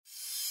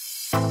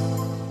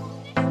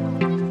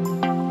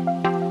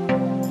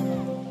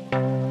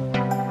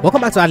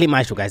Welcome back to Athlete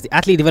Maestro, guys, the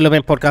athlete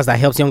development podcast that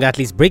helps young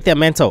athletes break their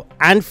mental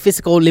and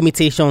physical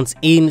limitations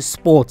in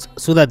sports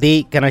so that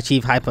they can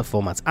achieve high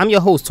performance. I'm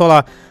your host,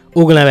 Tola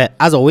Ogunlebe,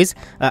 as always,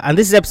 and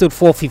this is episode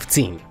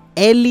 415.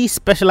 Early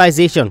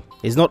specialization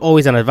is not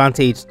always an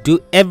advantage. Do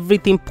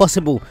everything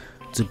possible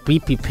to be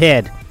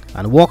prepared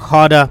and work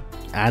harder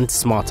and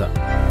smarter.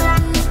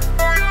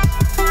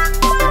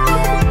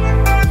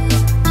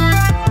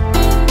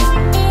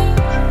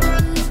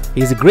 He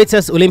is the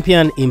greatest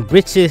Olympian in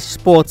British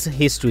sports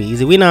history.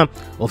 He's a winner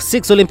of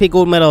 6 Olympic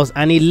gold medals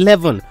and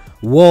 11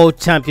 World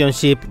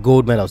Championship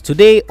gold medals.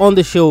 Today on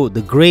the show,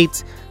 the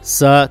great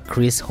Sir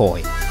Chris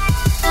Hoy.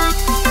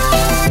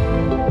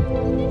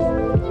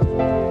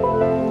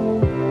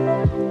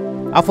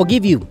 I'll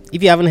forgive you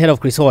if you haven't heard of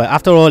Chris Hoy.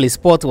 After all, his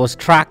sport was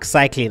track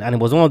cycling and he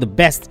was one of the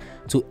best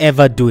to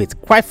ever do it.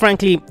 Quite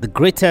frankly, the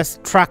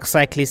greatest track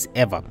cyclist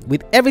ever.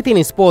 With everything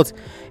in sports,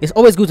 it's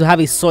always good to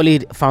have a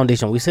solid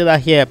foundation. We say that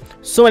here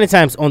so many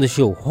times on the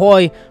show.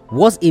 Hoy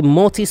was a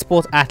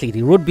multi-sport athlete.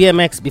 He rode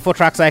BMX before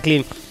track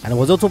cycling and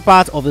was also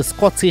part of the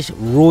Scottish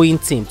rowing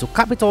team. To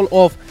cap it all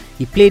off,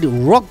 he played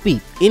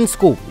rugby in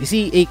school. You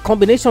see, a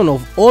combination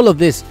of all of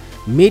this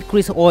made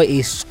Chris Hoy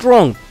a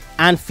strong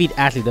and fit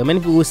athlete. There are many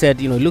people who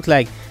said, it looked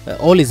like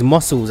all his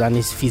muscles and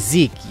his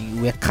physique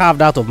were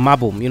carved out of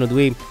marble, the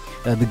way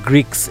the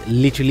Greeks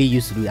literally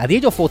used to do it. At the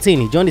age of 14,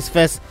 he joined his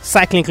first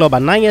cycling club,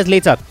 and 9 years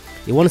later,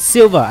 he won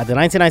silver at the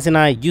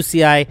 1999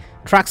 UCI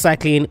Track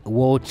Cycling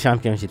World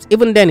Championships.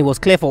 Even then, it was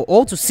clear for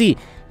all to see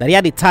that he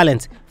had the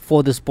talent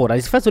for the sport. At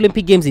his first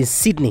Olympic Games in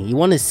Sydney, he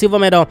won a silver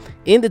medal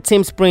in the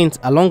team sprint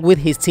along with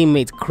his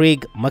teammate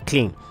Craig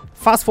McLean.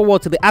 Fast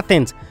forward to the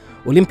Athens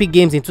Olympic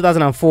Games in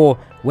 2004,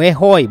 where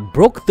Hoy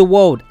broke the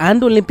world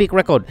and Olympic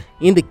record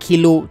in the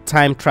kilo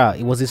time trial.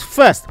 It was his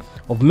first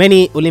of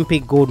many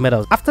Olympic gold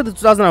medals. After the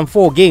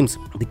 2004 Games,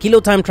 the kilo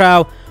time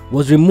trial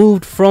was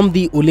removed from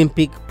the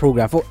Olympic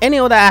program. For any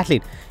other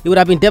athlete, it would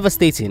have been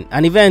devastating.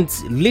 An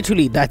event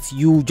literally that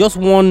you just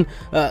won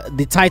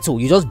the title,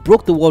 you just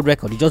broke the world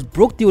record, you just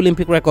broke the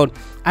Olympic record,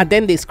 and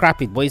then they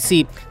scrap it. But you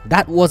see,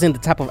 that wasn't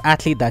the type of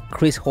athlete that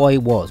Chris Hoy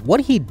was.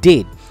 What he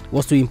did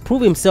was to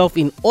improve himself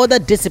in other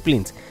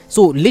disciplines.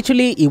 So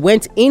literally, he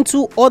went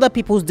into other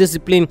people's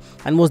discipline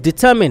and was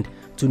determined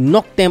to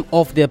knock them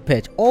off their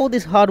perch. All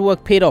this hard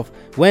work paid off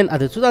when at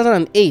the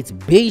 2008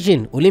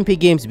 Beijing Olympic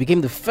Games became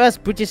the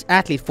first British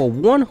athlete for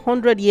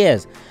 100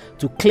 years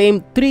to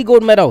claim 3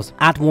 gold medals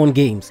at one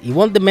Games. He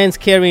won the men's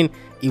carrying,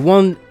 he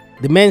won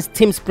the men's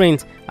team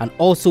sprint, and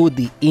also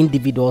the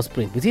individual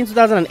sprint. Between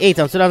 2008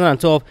 and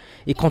 2012,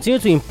 he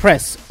continued to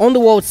impress on the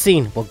world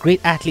scene, but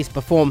great athletes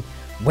perform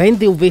when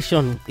the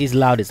ovation is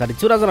loudest. At the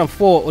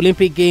 2004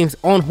 Olympic Games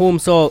on home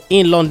soil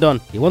in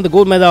London, he won the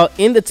gold medal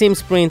in the team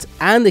sprint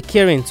and the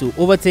carrying to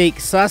overtake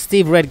Sir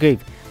Steve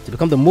Redgrave to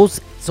become the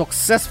most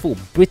successful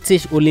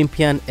British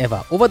Olympian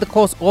ever. Over the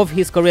course of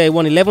his career, he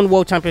won 11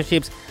 World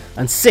Championships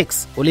and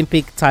 6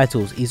 Olympic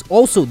titles. He's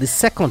also the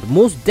second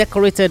most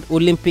decorated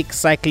Olympic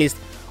cyclist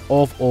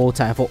of all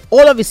time. For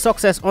all of his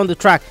success on the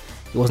track,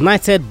 he was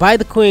knighted by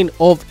the Queen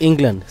of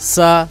England,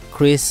 Sir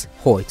Chris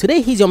Hoy.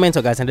 Today, he's your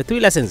mentor, guys, and the 3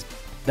 lessons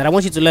that I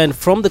want you to learn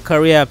from the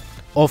career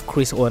of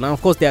Chris Hoy. And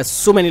of course, there are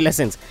so many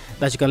lessons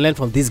that you can learn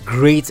from these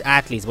great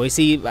athletes, but you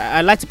see, I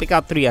like to pick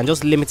out 3 and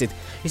just limit it.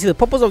 You see, the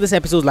purpose of this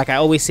episode, like I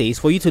always say, is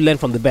for you to learn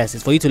from the best.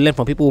 It's for you to learn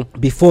from people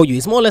before you.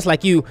 It's more or less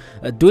like you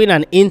doing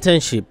an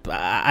internship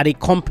at a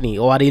company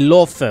or at a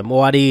law firm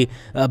or at a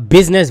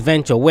business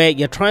venture where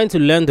you're trying to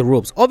learn the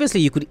ropes. Obviously,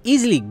 you could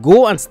easily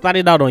go and start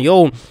it out on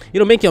your own,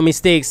 make your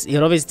mistakes.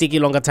 It'll obviously take you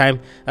longer time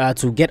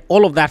to get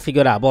all of that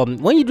figured out. But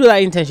when you do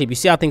that internship, you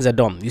see how things are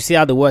done. You see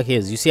how the work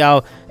is. You see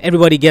how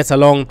everybody gets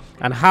along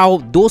and how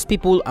those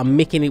people are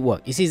making it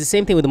work. You see, it's the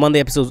same thing with the Monday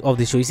episodes of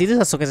the show. You see, these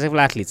are successful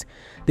athletes.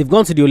 They've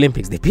gone to the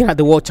Olympics. They've been at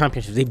the World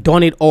Championships. They've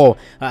done it all.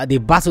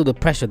 They've battled the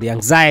pressure, the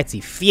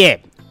anxiety, fear,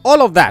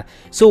 all of that.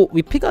 So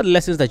we pick out the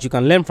lessons that you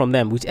can learn from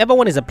them. Whichever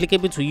one is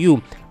applicable to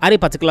you at a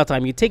particular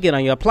time, you take it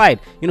and you apply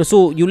it.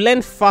 So you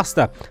learn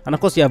faster, and of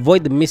course you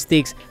avoid the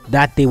mistakes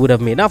that they would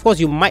have made. Now, of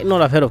course, you might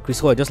not have heard of Chris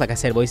Hoy, just like I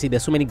said, but you see,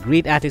 there's so many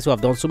great athletes who have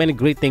done so many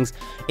great things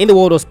in the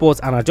world of sports,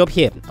 and our job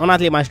here on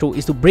Athlete Maestro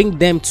is to bring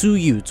them to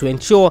you, to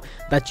ensure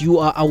that you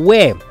are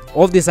aware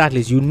of these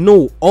athletes, you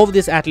know of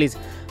these athletes,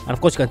 and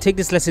of course you can take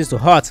these lessons to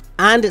heart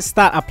and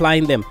start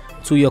applying them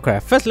to your career.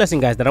 First lesson,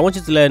 guys, that I want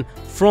you to learn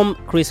from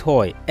Chris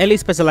Hoy: early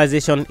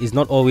specialization is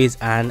not always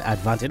an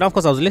advantage. Now, of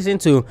course, I was listening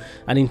to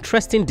an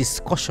interesting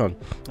discussion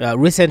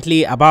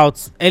recently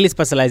about early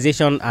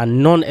specialization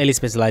and non-early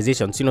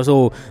specializations.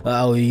 So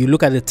you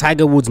look at the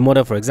Tiger Woods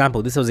model, for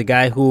example. This was a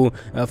guy who,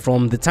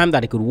 from the time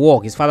that he could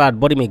walk, his father had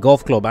bought him a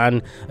golf club,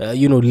 and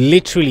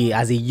literally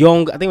as a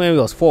young, I think when he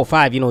was 4 or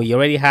 5, he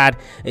already had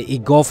a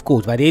golf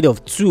coach. By the age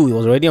of 2, he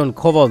was already on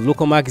cover of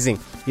local magazine,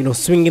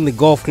 swinging the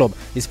golf club.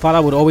 His father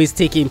would always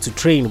take him to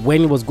train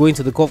when he was going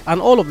to the golf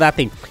and all of that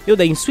thing.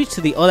 Then you switch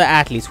to the other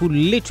athletes who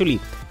literally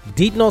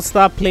did not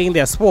start playing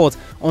their sport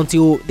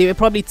until they were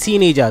probably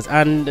teenagers.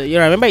 And I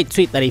remember a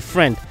tweet that a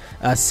friend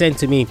sent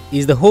to me.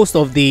 He's the host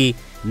of the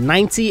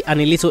 90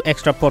 and a little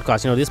extra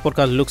podcast. This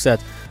podcast looks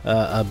at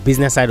a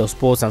business side of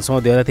sports and some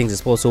of the other things in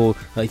sports. So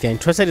if you're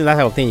interested in that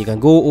type of thing, you can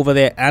go over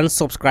there and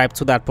subscribe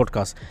to that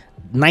podcast.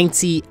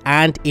 90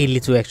 and a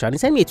little extra. And he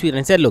sent me a tweet and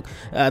he said, look,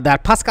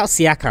 that Pascal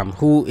Siakam,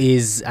 who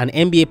is an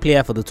NBA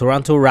player for the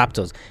Toronto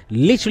Raptors,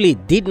 literally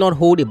did not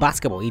hold a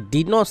basketball. He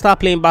did not start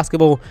playing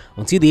basketball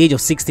until the age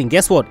of 16.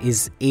 Guess what?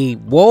 Is a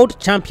world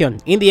champion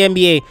in the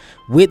NBA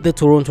with the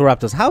Toronto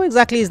Raptors. How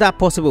exactly is that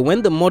possible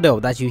when the model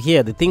that you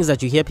hear, the things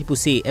that you hear people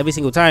say every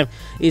single time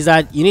is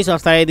that you need to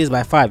have started this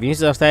by 5, you need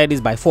to have started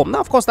this by 4. Now,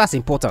 of course, that's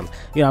important,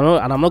 and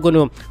I'm not going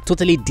to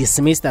totally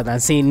dismiss that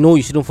and say no,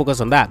 you shouldn't focus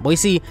on that. But you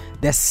see,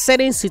 there's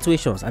certain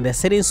situations and there's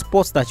certain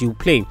sports that you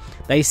play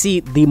that you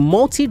see the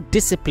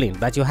multi-discipline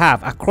that you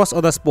have across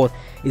other sports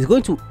is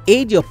going to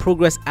aid your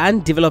progress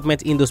and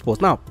development in those sports.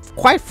 Now,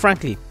 quite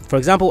frankly, for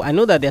example, I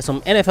know that there's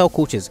some NFL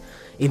coaches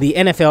in the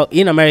NFL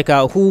in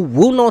America who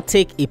will not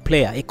take a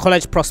player, a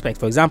college prospect,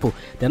 for example.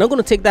 They're not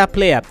going to take that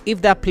player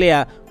if that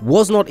player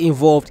was not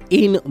involved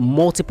in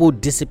multiple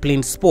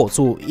discipline sports.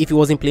 So if he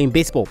wasn't playing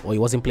baseball, or he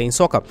wasn't playing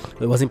soccer, or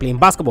he wasn't playing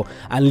basketball,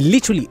 and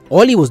literally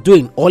all he was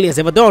doing, all he has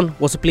ever done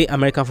was to play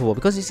American football.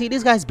 Because you see,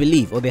 these guys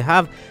believe, or they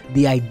have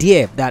the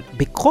idea that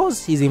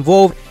because he's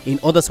involved in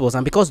other sports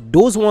and because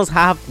those ones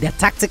have their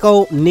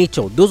tactical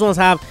nature, those ones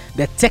have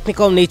their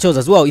technical natures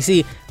as well, you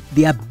see,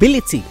 the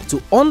ability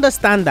to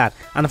understand that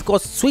and of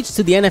course switch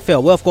to the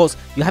NFL, where of course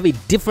you have a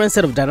different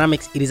set of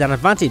dynamics, it is an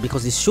advantage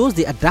because it shows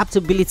the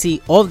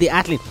adaptability of the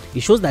athlete.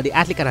 It shows that the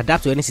athlete can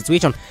adapt to any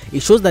situation.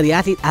 It shows that the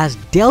athlete has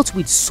dealt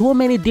with so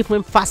many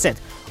different facets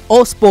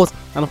of sports,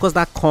 and of course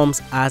that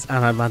comes as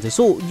an advantage.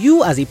 So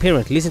you as a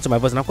parent, listen to my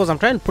voice, and of course I'm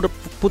trying to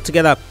put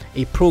together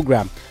a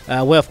program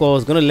where of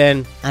course going to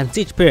learn and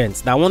teach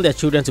parents that want their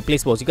children to play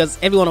sports, because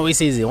everyone always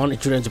says they want their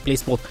children to play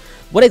sports.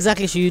 What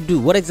exactly should you do?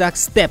 What exact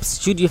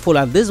steps should you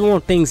follow? And this is one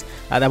of the things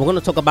that we're going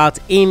to talk about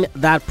in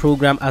that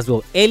program as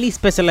well. Early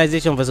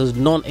specialization versus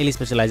non-early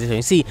specialization.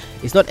 You see,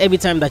 it's not every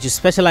time that you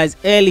specialize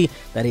early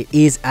that it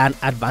is an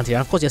advantage.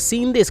 And of course, you're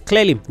seeing this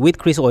clearly with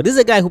Chris Hoy. This is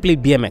a guy who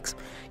played BMX.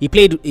 He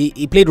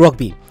played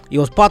rugby. He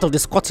was part of the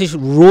Scottish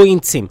rowing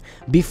team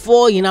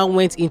before he now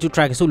went into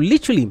track. So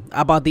literally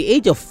about the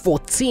age of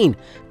 14,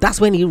 that's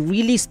when he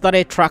really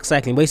started track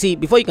cycling. But you see,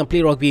 before you can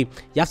play rugby,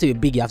 you have to be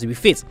big, you have to be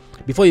fit.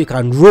 Before you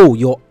can row,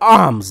 your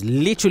arms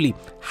literally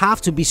have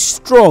to be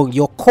strong.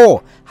 Your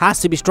core has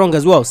to be strong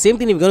as well. Same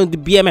thing if you're going to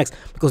do BMX,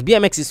 because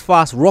BMX is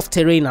fast, rough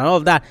terrain and all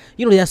of that.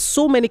 There are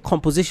so many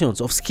compositions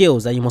of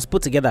skills that you must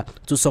put together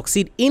to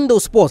succeed in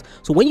those sports.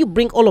 So when you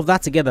bring all of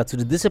that together to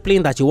the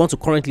discipline that you want to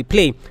currently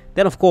play,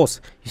 then of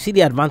course you see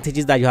the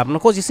advantages that you have. And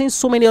of course you're seeing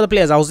so many other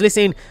players. I was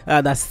listening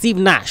that Steve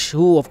Nash,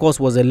 who of course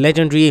was a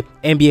legendary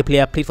NBA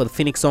player, played for the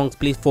Phoenix Suns,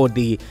 played for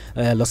the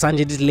Los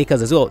Angeles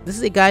Lakers as well. This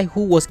is a guy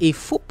who was a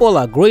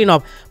footballer growing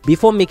up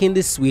before making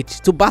this switch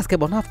to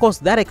basketball. Now of course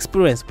that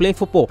experience playing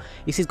football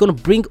is going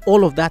to bring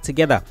all of that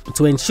together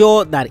to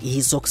ensure that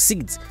he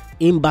succeeds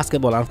in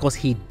basketball, and of course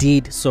he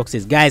did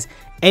succeed. Guys,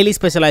 early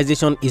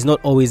specialization is not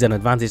always an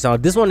advantage. Now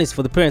this one is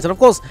for the parents and of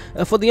course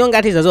for the young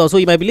artists as well. So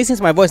you might be listening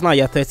to my voice now,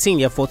 you're 13,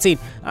 you're 14,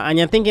 and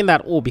you're thinking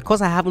that, oh,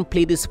 because I haven't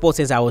played this sport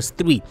since I was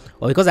 3,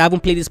 or because I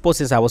haven't played this sport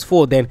since I was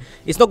 4, then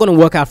it's not going to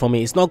work out for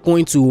me. It's not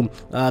going to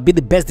be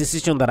the best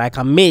decision that I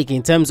can make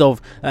in terms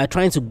of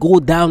trying to go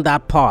down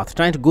that path,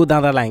 trying to go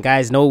down that line.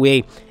 Guys, no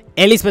way.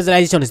 Early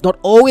specialization is not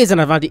always an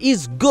advantage.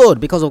 It's good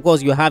because of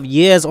course you have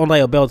years under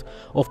your belt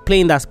of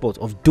playing that sport,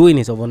 of doing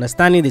it, of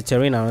understanding the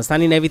terrain and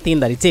understanding everything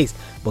that it takes.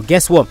 But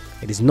guess what?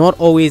 It is not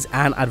always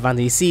an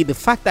advantage. You see, the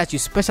fact that you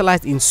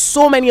specialize in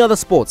so many other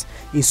sports,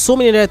 in so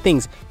many other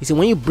things, you see,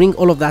 when you bring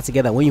all of that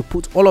together, when you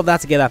put all of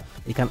that together,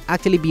 it can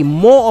actually be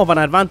more of an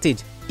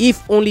advantage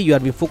if only you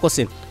had been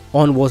focusing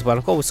on was. But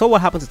of course we saw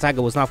what happened to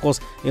Tiger Woods. Now of course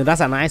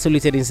that's an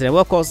isolated incident.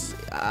 Well, of course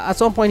at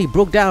some point he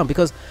broke down,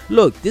 because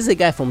look, this is a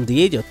guy from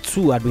the age of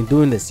 2 had been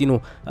doing this,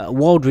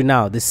 world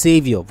renowned, the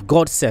savior,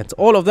 God sent,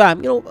 all of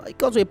that. It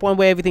got to a point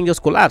where everything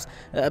just collapsed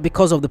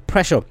because of the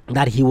pressure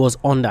that he was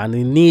under and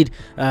the need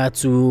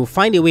to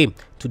find a way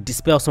to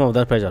dispel some of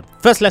that pressure.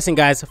 First lesson,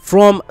 guys,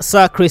 from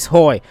Sir Chris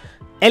Hoy: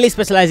 early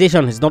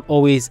specialization is not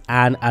always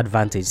an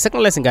advantage.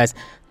 Second lesson, guys,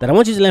 that I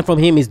want you to learn from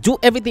him is do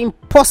everything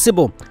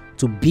possible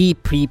to be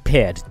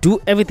prepared. Do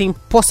everything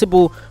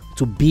possible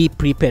to be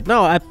prepared.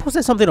 Now, I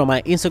posted something on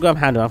my Instagram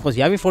handle. Of course, if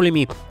you haven't followed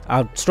me,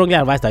 I strongly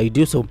advise that you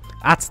do so,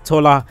 at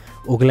Tola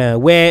Oglen,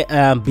 where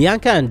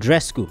Bianca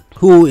Andreescu,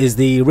 who is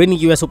the reigning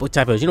US Open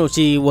champion,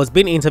 she was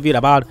being interviewed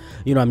about,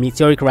 a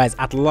meteoric rise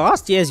at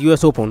last year's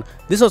US Open.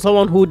 This was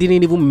someone who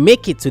didn't even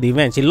make it to the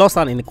event. She lost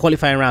out in the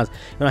qualifying rounds.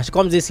 She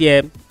comes this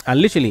year and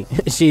literally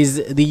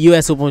she's the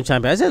US Open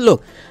champion. I said,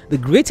 look, the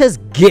greatest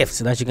gift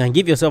that you can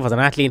give yourself as an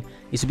athlete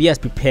is to be as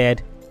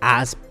prepared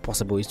as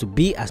possible, is to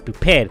be as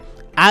prepared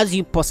as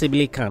you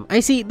possibly can. I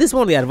see, this is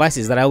one of the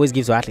advices that I always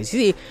give to athletes. You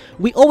see,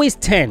 we always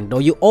tend,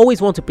 or you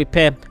always want to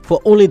prepare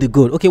for only the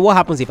good. Okay, what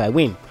happens if I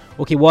win?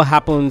 Okay, what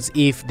happens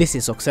if this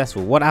is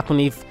successful? What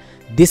happens if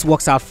this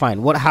works out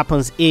fine? What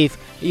happens if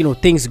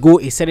things go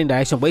a certain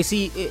direction? But you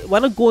see,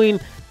 we're not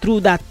going through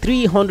that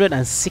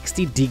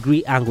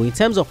 360-degree angle in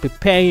terms of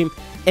preparing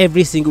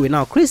every single way.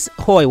 Now, Chris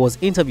Hoy was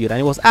interviewed and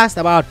he was asked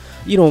about,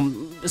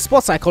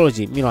 sports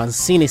psychology, and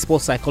seeing a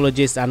sports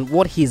psychologist and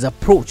what his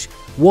approach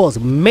was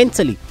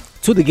mentally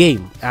to the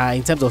game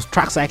in terms of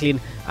track cycling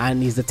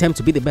and his attempt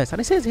to be the best. And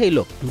he says, hey,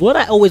 look, what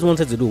I always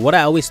wanted to do, what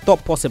I always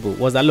thought possible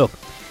was that, look,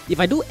 if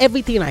I do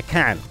everything I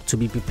can to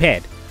be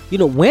prepared,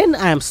 when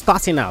I am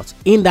starting out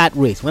in that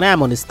race, when I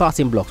am on the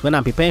starting blocks, when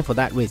I'm preparing for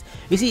that race,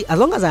 you see, as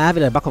long as I have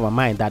it at the back of my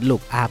mind that, look,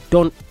 I have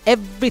done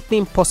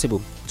everything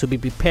possible to be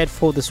prepared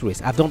for this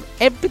race. I've done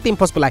everything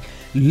possible, like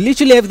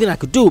literally everything I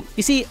could do.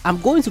 You see,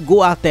 I'm going to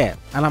go out there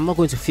and I'm not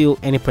going to feel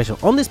any pressure.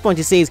 On this point,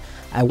 he says,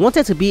 I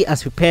wanted to be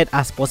as prepared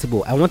as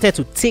possible. I wanted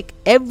to tick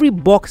every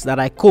box that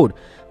I could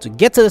to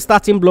get to the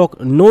starting block,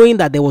 knowing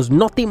that there was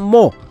nothing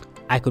more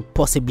I could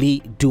possibly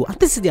do. And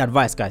this is the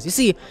advice, guys. You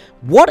see,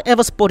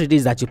 whatever sport it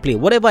is that you play,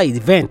 whatever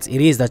event it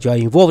is that you are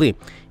involved in,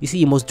 you see,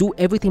 you must do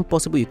everything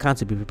possible you can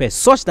to be prepared,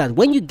 such that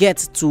when you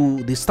get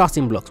to the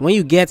starting blocks, when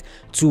you get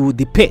to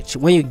the pitch,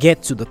 when you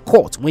get to the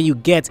court, when you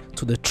get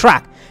to the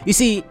track, you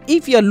see,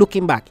 if you're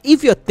looking back,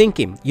 if you're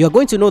thinking, you're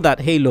going to know that,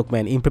 hey, look,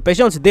 man, in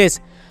preparation to this,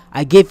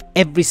 I gave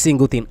every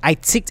single thing. I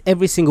ticked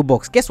every single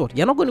box. Guess what?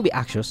 You're not going to be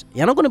anxious.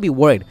 You're not going to be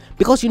worried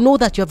because you know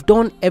that you have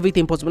done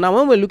everything possible. Now,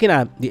 when we're looking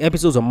at the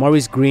episodes of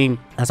Maurice Green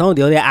and some of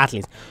the other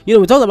athletes, we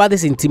talked about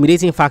this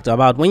intimidating factor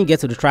about when you get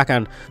to the track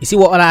and you see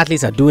what other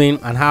athletes are doing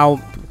and how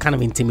kind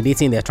of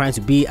intimidating they're trying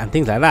to be and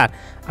things like that,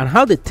 and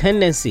how the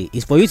tendency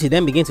is for you to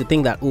then begin to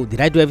think that, oh,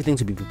 did I do everything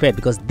to be prepared?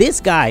 Because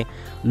this guy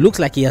looks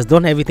like he has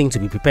done everything to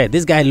be prepared.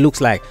 This guy looks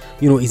like,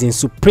 he's in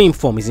supreme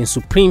form, he's in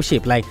supreme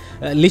shape, like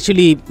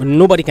literally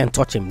nobody can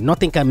touch him,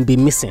 nothing can be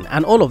missing,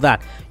 and all of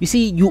that. You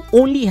see, you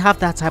only have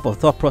that type of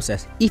thought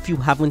process if you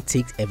haven't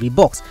ticked every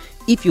box,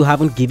 if you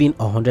haven't given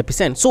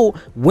 100%. So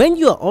when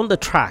you're on the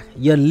track,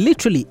 you're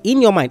literally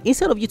in your mind,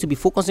 instead of you to be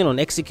focusing on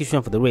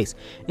execution for the race,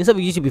 instead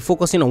of you to be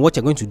focusing on what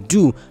you're going to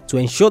do to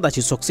ensure that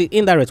you succeed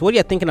in that race, what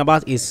you're thinking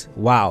about is,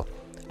 wow,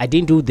 I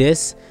didn't do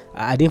this,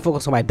 I didn't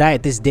focus on my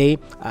diet this day,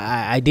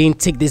 I didn't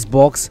tick this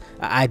box,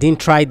 I didn't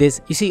try this.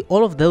 You see,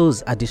 all of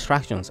those are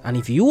distractions, and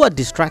if you are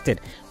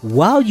distracted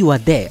while you are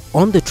there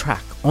on the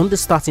track, on the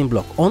starting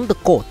block, on the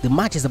court, the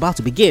match is about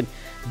to begin,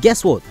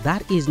 guess what?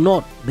 That is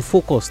not the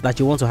focus that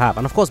you want to have.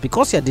 And of course,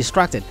 because you're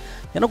distracted,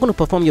 you're not going to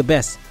perform your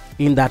best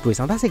in that race.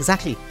 And that's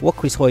exactly what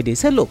Chris Hoy did. He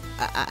said, look,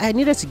 I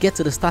needed to get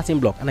to the starting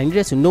block and I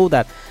needed to know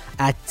that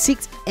I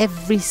ticked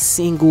every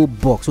single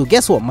box. So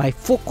guess what? My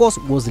focus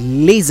was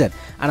lasered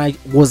and I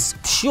was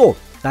sure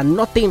that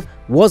nothing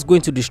was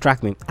going to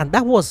distract me. And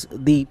that was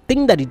the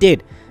thing that he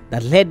did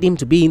that led him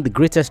to being the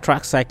greatest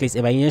track cyclist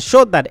ever. He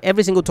ensured that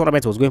every single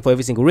tournament was going for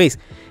every single race,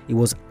 he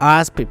was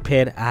as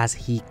prepared as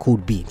he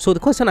could be. So the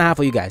question I have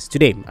for you guys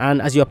today,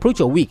 and as you approach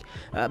your week,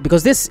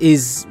 because this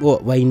is,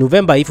 we're in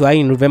November, if you are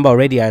in November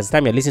already, as the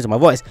time you're listening to my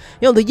voice,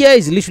 the year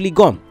is literally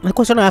gone. The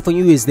question I have for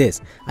you is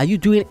this: are you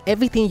doing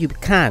everything you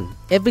can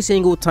every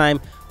single time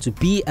to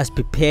be as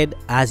prepared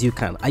as you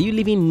can? Are you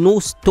leaving no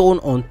stone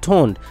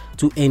unturned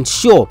to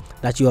ensure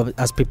that you are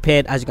as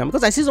prepared as you can?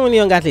 Because I see so many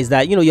young athletes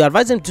that, you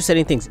advise them to do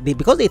certain things.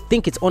 Because they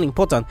think it's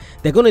unimportant,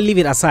 they're going to leave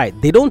it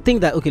aside. They don't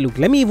think that, okay, look,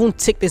 let me even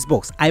tick this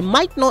box. I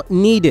might not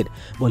need it,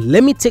 but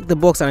let me tick the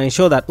box and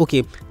ensure that,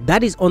 okay,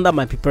 that is under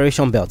my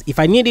preparation belt. If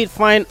I need it,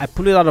 fine, I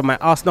pull it out of my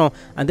arsenal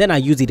and then I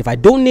use it. If I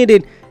don't need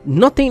it,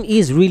 nothing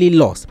is really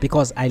lost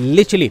because I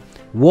literally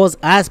was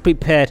as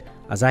prepared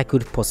as I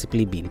could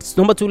possibly be. It's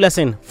number 2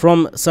 lesson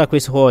from Sir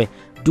Chris Hoy: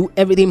 do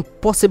everything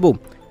possible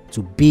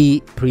to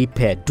be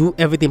prepared. Do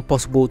everything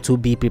possible to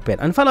be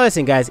prepared. And final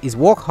lesson, guys, is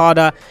work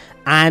harder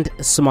and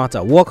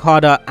smarter. Work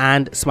harder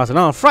and smarter.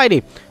 Now, on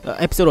Friday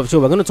episode of the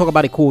show, we're going to talk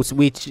about a quote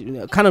which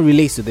kind of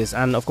relates to this,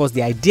 and of course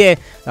the idea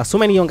that so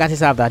many young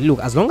artists have that, look,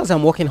 as long as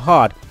I'm working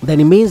hard, then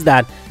it means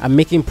that I'm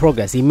making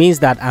progress. It means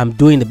that I'm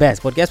doing the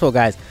best. But guess what,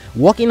 guys?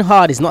 Working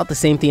hard is not the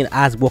same thing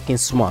as working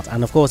smart.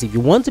 And of course, if you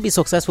want to be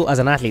successful as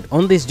an athlete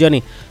on this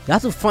journey, you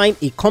have to find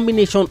a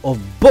combination of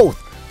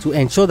both to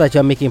ensure that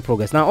you're making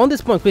progress. Now, on this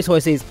point, Chris Hoy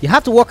says you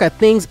have to work at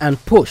things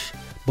and push,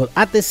 but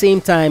at the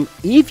same time,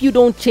 if you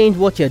don't change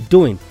what you're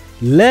doing,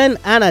 learn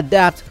and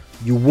adapt,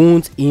 you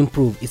won't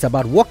improve. It's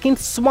about working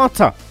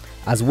smarter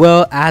as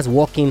well as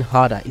working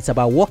harder. It's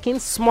about working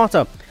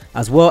smarter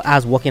as well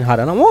as working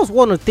harder. And what was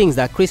one of the things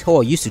that Chris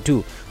Hoy used to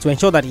do to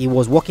ensure that he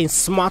was working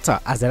smarter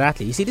as an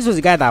athlete? You see, this was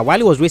a guy that while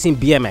he was racing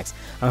BMX,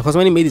 and of course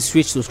when he made the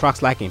switch to track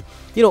cycling,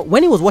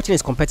 when he was watching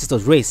his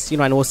competitors race,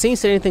 and he was seeing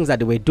certain things that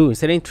they were doing,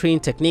 certain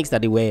training techniques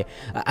that they were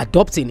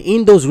adopting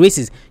in those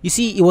races, you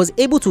see, he was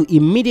able to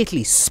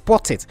immediately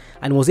spot it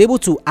and was able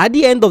to, at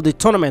the end of the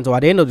tournament or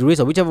at the end of the race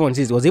or whichever one it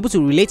is, he was able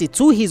to relate it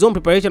to his own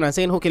preparation and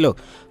saying, okay, look,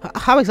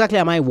 how exactly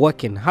am I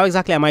working? How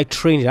exactly am I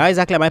training? How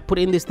exactly am I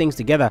putting these things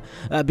together?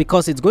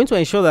 Because it's going to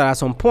ensure that at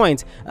some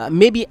point,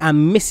 maybe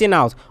I'm missing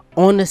out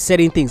on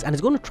certain things, and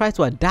it's going to try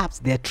to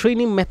adapt their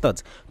training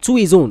methods to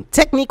his own.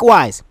 Technique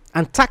wise,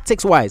 and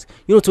tactics wise,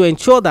 to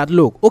ensure that,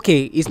 look,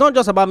 okay, it's not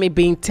just about me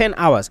being 10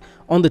 hours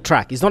on the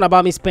track. It's not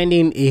about me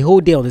spending a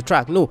whole day on the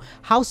track. No,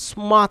 how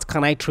smart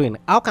can I train?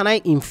 How can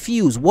I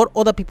infuse what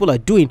other people are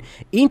doing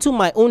into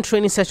my own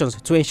training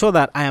sessions to ensure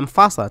that I am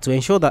faster, to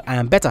ensure that I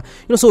am better?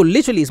 So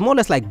literally it's more or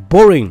less like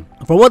borrowing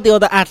from what the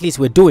other athletes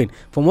were doing,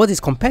 from what his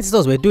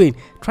competitors were doing,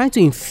 trying to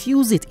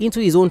infuse it into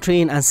his own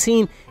training and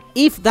seeing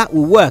if that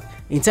will work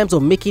in terms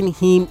of making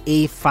him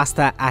a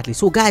faster athlete.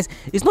 So guys,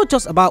 it's not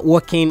just about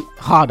working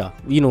harder,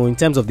 in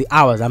terms of the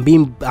hours and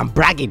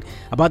bragging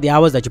about the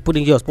hours that you put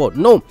into your sport.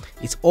 No,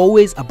 it's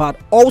always about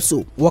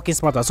also working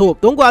smarter. So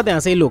don't go out there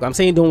and say, look, I'm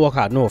saying don't work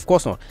hard. No, of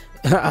course not.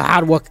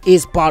 Hard work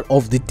is part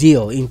of the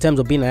deal in terms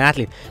of being an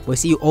athlete, but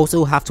see, you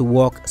also have to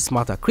work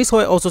smarter. Chris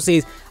Hoy also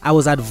says, I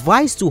was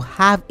advised to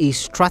have a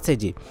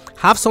strategy,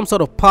 have some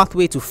sort of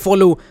pathway to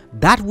follow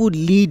that would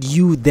lead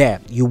you there.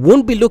 You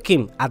won't be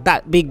looking at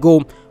that big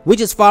goal which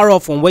is far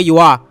off from where you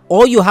are.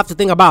 All you have to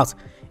think about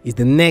is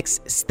the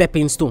next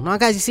stepping stone. Now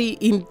guys, you see,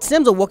 in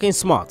terms of working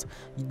smart,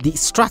 the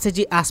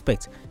strategy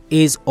aspect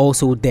is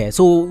also there.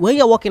 So when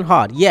you're working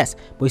hard, yes,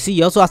 but you see,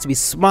 you also have to be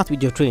smart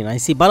with your training. And you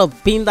see, part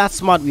of being that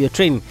smart with your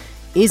training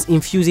is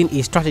infusing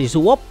a strategy.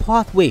 So what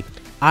pathway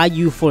are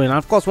you following? And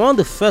of course, one of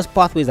the first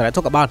pathways that I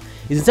talk about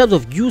is in terms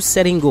of you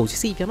setting goals. You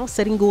see, if you're not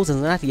setting goals as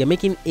an athlete, you're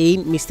making a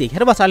mistake.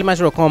 Head over to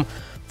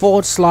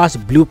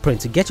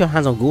alimastery.com/blueprint to get your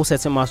hands on goal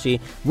setting mastery,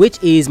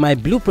 which is my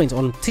blueprint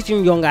on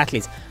teaching young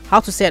athletes how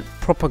to set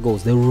proper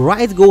goals, the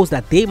right goals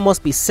that they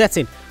must be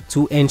setting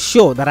to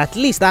ensure that at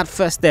least that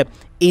first step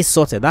is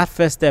sorted, that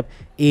first step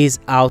is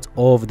out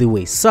of the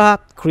way. Sir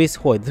Chris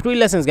Hoy, the 3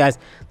 lessons, guys,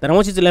 that I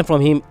want you to learn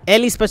from him.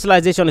 Early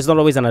specialization is not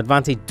always an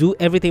advantage. Do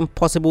everything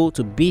possible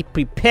to be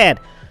prepared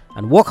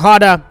and work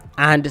harder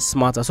and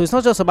smarter. So it's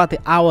not just about the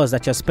hours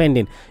that you're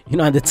spending,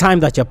 and the time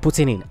that you're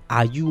putting in.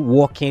 Are you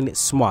working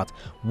smart?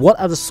 What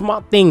are the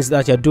smart things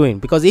that you're doing?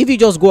 Because if you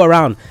just go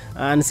around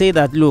and say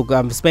that, look,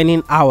 I'm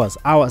spending hours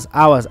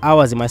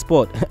in my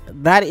sport,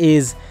 that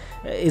is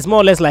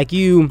more or less like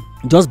you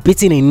just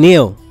beating a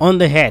nail on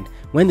the head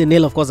when the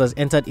nail, of course, has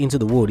entered into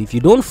the wood. If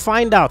you don't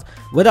find out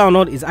whether or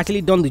not it's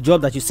actually done the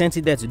job that you sent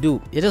it there to do,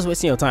 you're just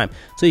wasting your time.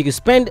 So you can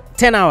spend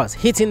 10 hours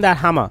hitting that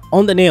hammer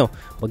on the nail,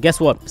 but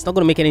guess what? It's not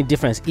going to make any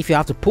difference if you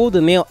have to pull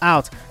the nail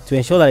out to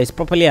ensure that it's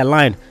properly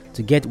aligned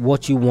to get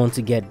what you want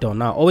to get done.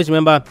 Now, always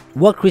remember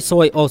what Chris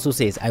Hoy also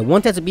says. I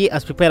wanted to be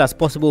as prepared as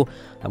possible.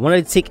 I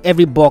wanted to tick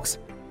every box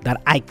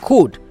that I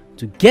could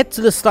to get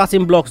to the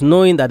starting blocks,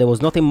 knowing that there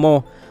was nothing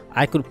more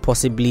I could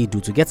possibly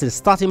do. To get to the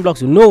starting blocks,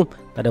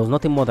 that there was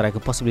nothing more that I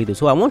could possibly do.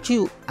 So I want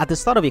you at the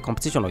start of a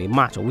competition or a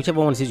match or whichever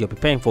one it is you're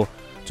preparing for,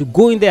 to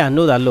go in there and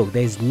know that, look,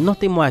 there is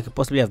nothing more I could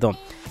possibly have done.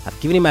 I've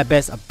given it my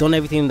best. I've done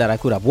everything that I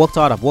could. I've worked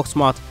hard. I've worked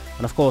smart.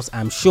 And of course,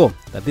 I'm sure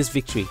that this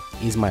victory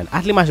is mine.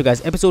 Athlete Maestro,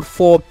 guys, episode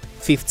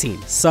 415.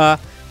 Sir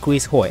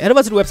Chris Hoy. Head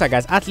over to the website,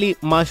 guys,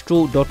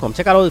 athletemaestro.com.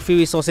 Check out all the free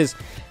resources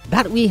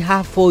that we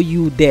have for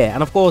you there.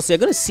 And of course, you're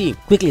going to see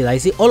quickly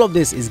that all of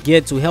this is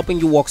geared to helping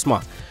you work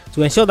smart,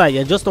 to ensure that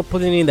you're just not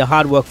putting in the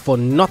hard work for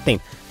nothing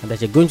and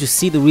that you're going to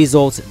see the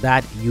results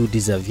that you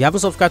deserve. If you haven't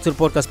subscribed to the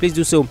podcast, please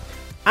do so.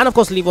 And of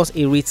course, leave us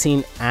a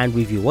rating and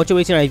review. What your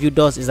rating and review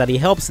does is that it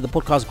helps the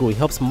podcast grow. It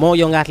helps more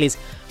young athletes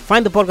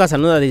find the podcast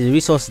and know that there's a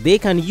resource they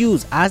can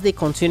use as they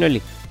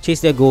continually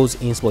chase their goals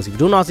in sports. If you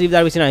don't know how to leave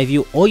that rating and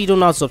review, or you don't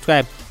know how to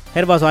subscribe,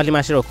 head over to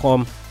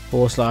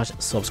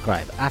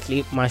athletemaestro.com/subscribe.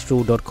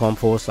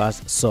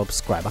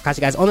 athletemaestro.com/subscribe. I'll catch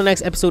you guys on the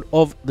next episode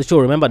of the show.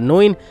 Remember,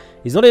 knowing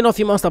is not enough,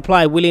 you must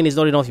apply. Willing is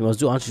not enough, you must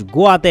do. I want you to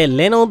go out there,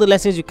 learn all the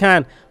lessons you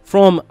can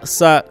from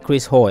Sir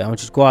Chris Hoy. I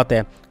want you to go out there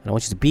and I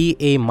want you to be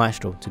a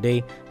maestro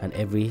today and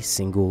every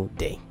single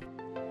day.